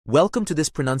Welcome to this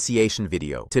pronunciation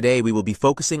video. Today we will be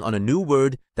focusing on a new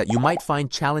word that you might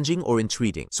find challenging or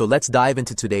intriguing. So let's dive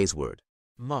into today's word.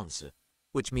 Mons,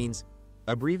 Which means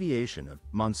Abbreviation of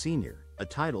Monsignor, a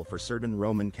title for certain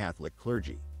Roman Catholic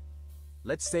clergy.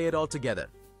 let's say it all together.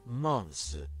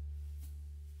 Mons,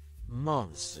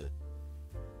 Mons,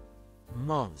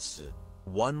 Mons,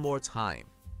 One more time.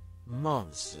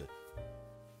 Mons,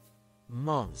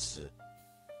 Mons,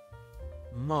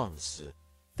 Mons.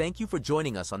 Thank you for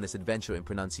joining us on this adventure in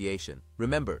pronunciation.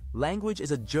 Remember, language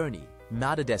is a journey,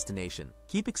 not a destination.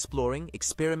 Keep exploring,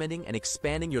 experimenting, and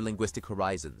expanding your linguistic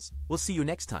horizons. We'll see you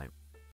next time.